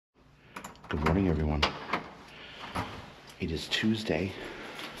Good morning, everyone. It is Tuesday,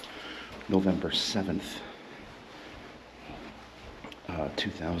 November 7th,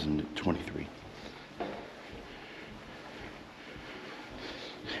 2023.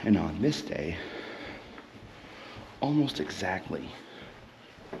 And on this day, almost exactly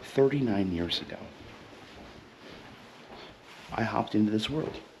 39 years ago, I hopped into this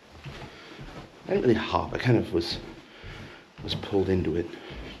world. I didn't really hop, I kind of was pulled into it.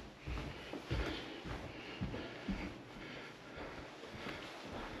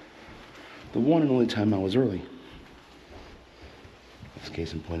 The one and only time I was early. This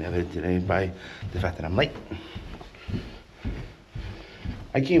case in point evident today by the fact that I'm late.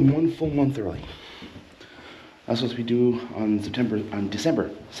 I came 1 full month early. I was supposed to be due on December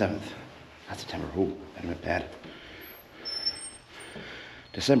 7th. Not September, oh, that went bad.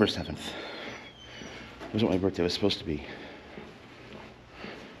 December 7th was what my birthday was supposed to be.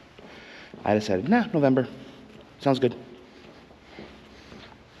 I decided, nah, November. Sounds good.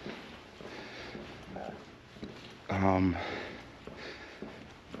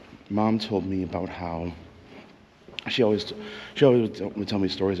 Mom told me about how she always would tell me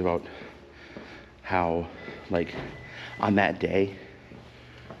stories about how, like, on that day,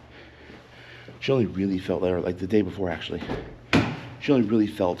 she only really felt, or like the day before actually, she only really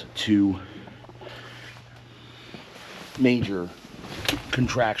felt 2 major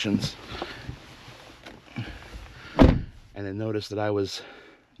contractions, and then noticed that I was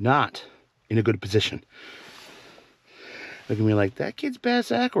not in a good position. Looking at me like, that kid's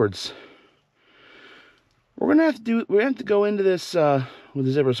backwards. We're gonna have to go into this with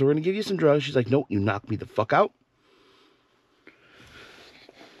the zipper, so we're gonna give you some drugs. She's like, nope, you knocked me the fuck out.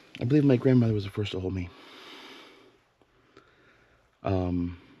 I believe my grandmother was the first to hold me.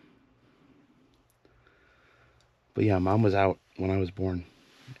 But yeah, Mom was out when I was born.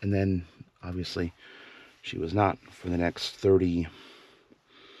 And then, obviously, she was not for the next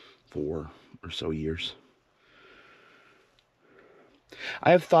 34 or so years.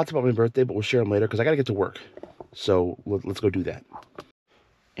 I have thoughts about my birthday, but we'll share them later because I gotta get to work. So let's go do that.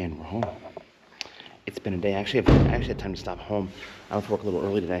 And we're home. It's been a day. I actually had time to stop home. I went to work a little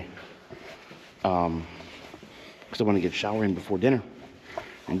early today. Because I want to get a shower in before dinner.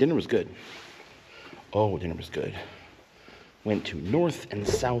 And dinner was good. Oh, dinner was good. Went to North and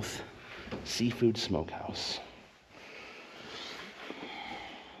South Seafood Smokehouse.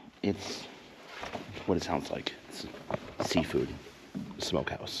 It's what it sounds like. It's seafood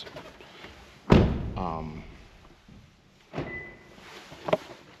smokehouse.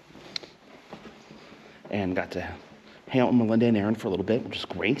 And got to hang out with Melinda and Aaron for a little bit, which is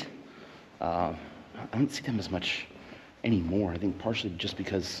great. I don't see them as much anymore. I think partially just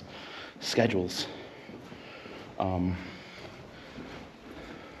because schedules.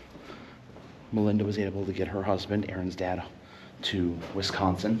 Melinda was able to get her husband, Aaron's dad, to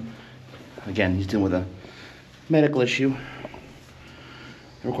Wisconsin. Again, he's dealing with a medical issue.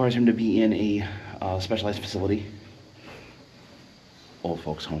 It requires him to be in a specialized facility. Old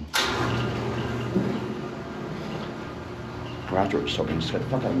folks home. Garage door just open, just got the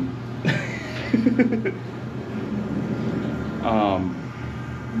fuck out of him.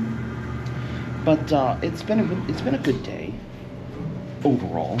 But it's been a good day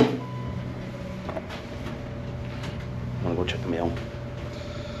overall. I'm gonna go check the mail.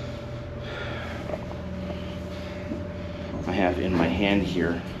 I have in my hand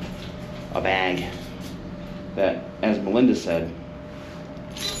here a bag that, as Melinda said,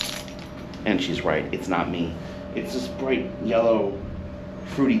 and she's right, it's not me. It's this bright yellow,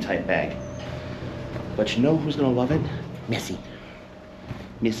 fruity type bag. But you know who's gonna love it? Missy.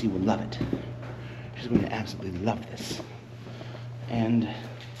 Missy will love it. She's going to absolutely love this. And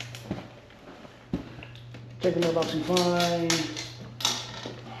check the mailbox and find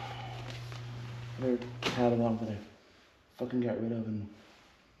their catalog that I fucking got rid of, and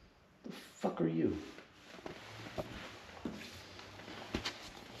the fuck are you?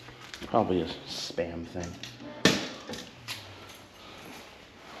 Probably a spam thing.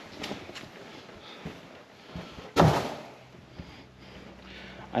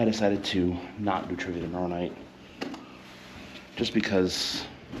 I decided to not do trivia tomorrow night just because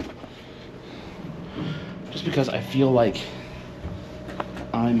I feel like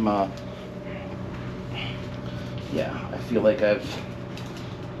I'm I feel like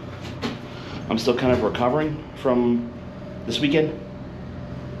I'm still kind of recovering from this weekend.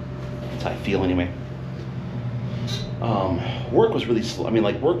 That's how I feel anyway. Work was really slow. I mean,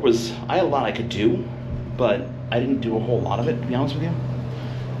 like, I had a lot I could do, but I didn't do a whole lot of it, to be honest with you.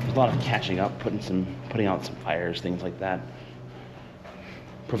 There's a lot of catching up, putting out some fires, things like that.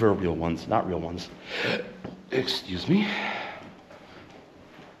 Proverbial ones, not real ones. Excuse me.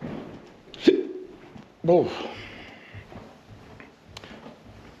 Oh.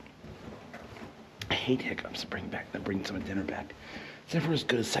 I hate hiccups. Bring some dinner back. It's never as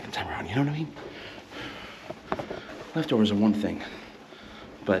good as second time around, you know what I mean? Leftovers are one thing,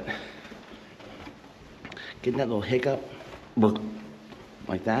 but getting that little hiccup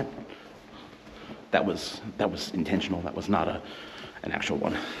like that, that was intentional. That was not an actual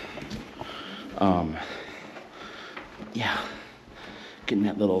one. Yeah, getting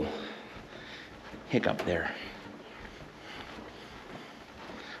that little hiccup there.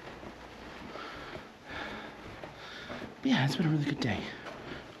 Yeah, it's been a really good day.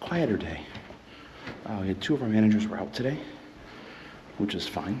 Quieter day. We had 2 of our managers were out today, which is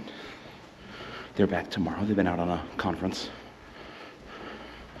fine. They're back tomorrow. They've been out on a conference.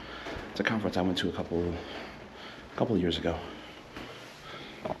 It's a conference I went to a couple of years ago.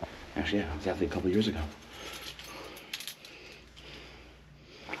 Actually, yeah, exactly a couple of years ago.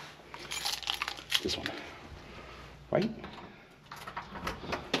 This one, right?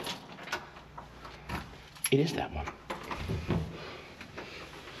 It is that one.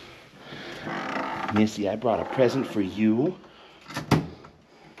 Missy, I brought a present for you.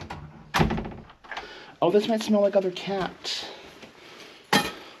 Oh, this might smell like other cat.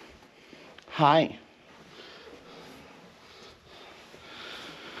 Hi.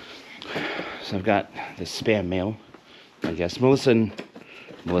 So I've got this spam mail, I guess. Melissa,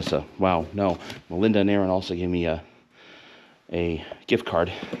 wow, no. Melinda and Aaron also gave me a gift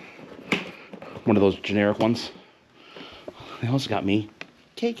card. One of those generic ones. They also got me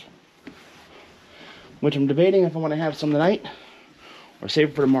cake, which I'm debating if I want to have some tonight or save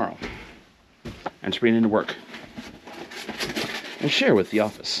it for tomorrow and just bring it into work and share with the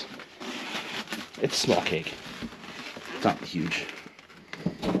office. It's a small cake. It's not huge.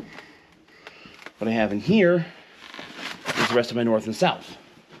 What I have in here is the rest of my north and south.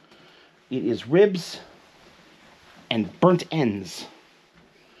 It is ribs and burnt ends.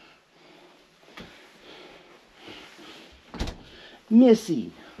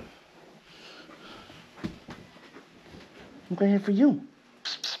 Missy. Look what I have for you.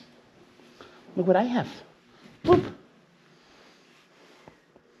 Look what I have. Whoop.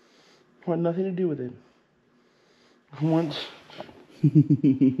 I want nothing to do with it. I want...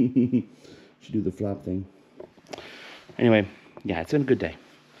 Should do the flop thing. Anyway, yeah, it's been a good day.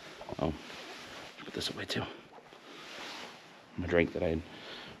 Oh, put this away too. My drink that I had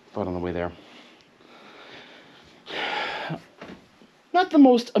brought on the way there. Not the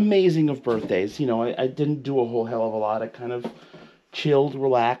most amazing of birthdays. You know, I didn't do a whole hell of a lot. I kind of chilled,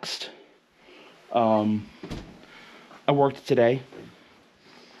 relaxed. I worked today.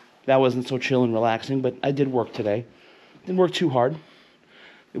 That wasn't so chill and relaxing, but I did work today. Didn't work too hard.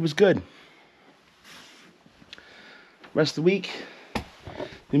 It was good. Rest of the week,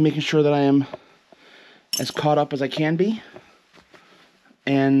 been making sure that I am as caught up as I can be,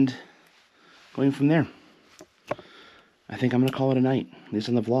 and going from there. I think I'm gonna call it a night, at least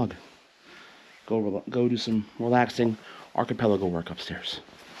on the vlog. Go do some relaxing archipelago work upstairs.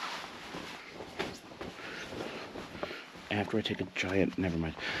 After I take a giant, never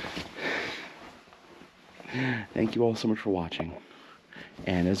mind. Thank you all so much for watching,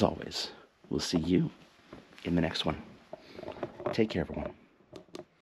 and as always, we'll see you in the next one. Take care, everyone.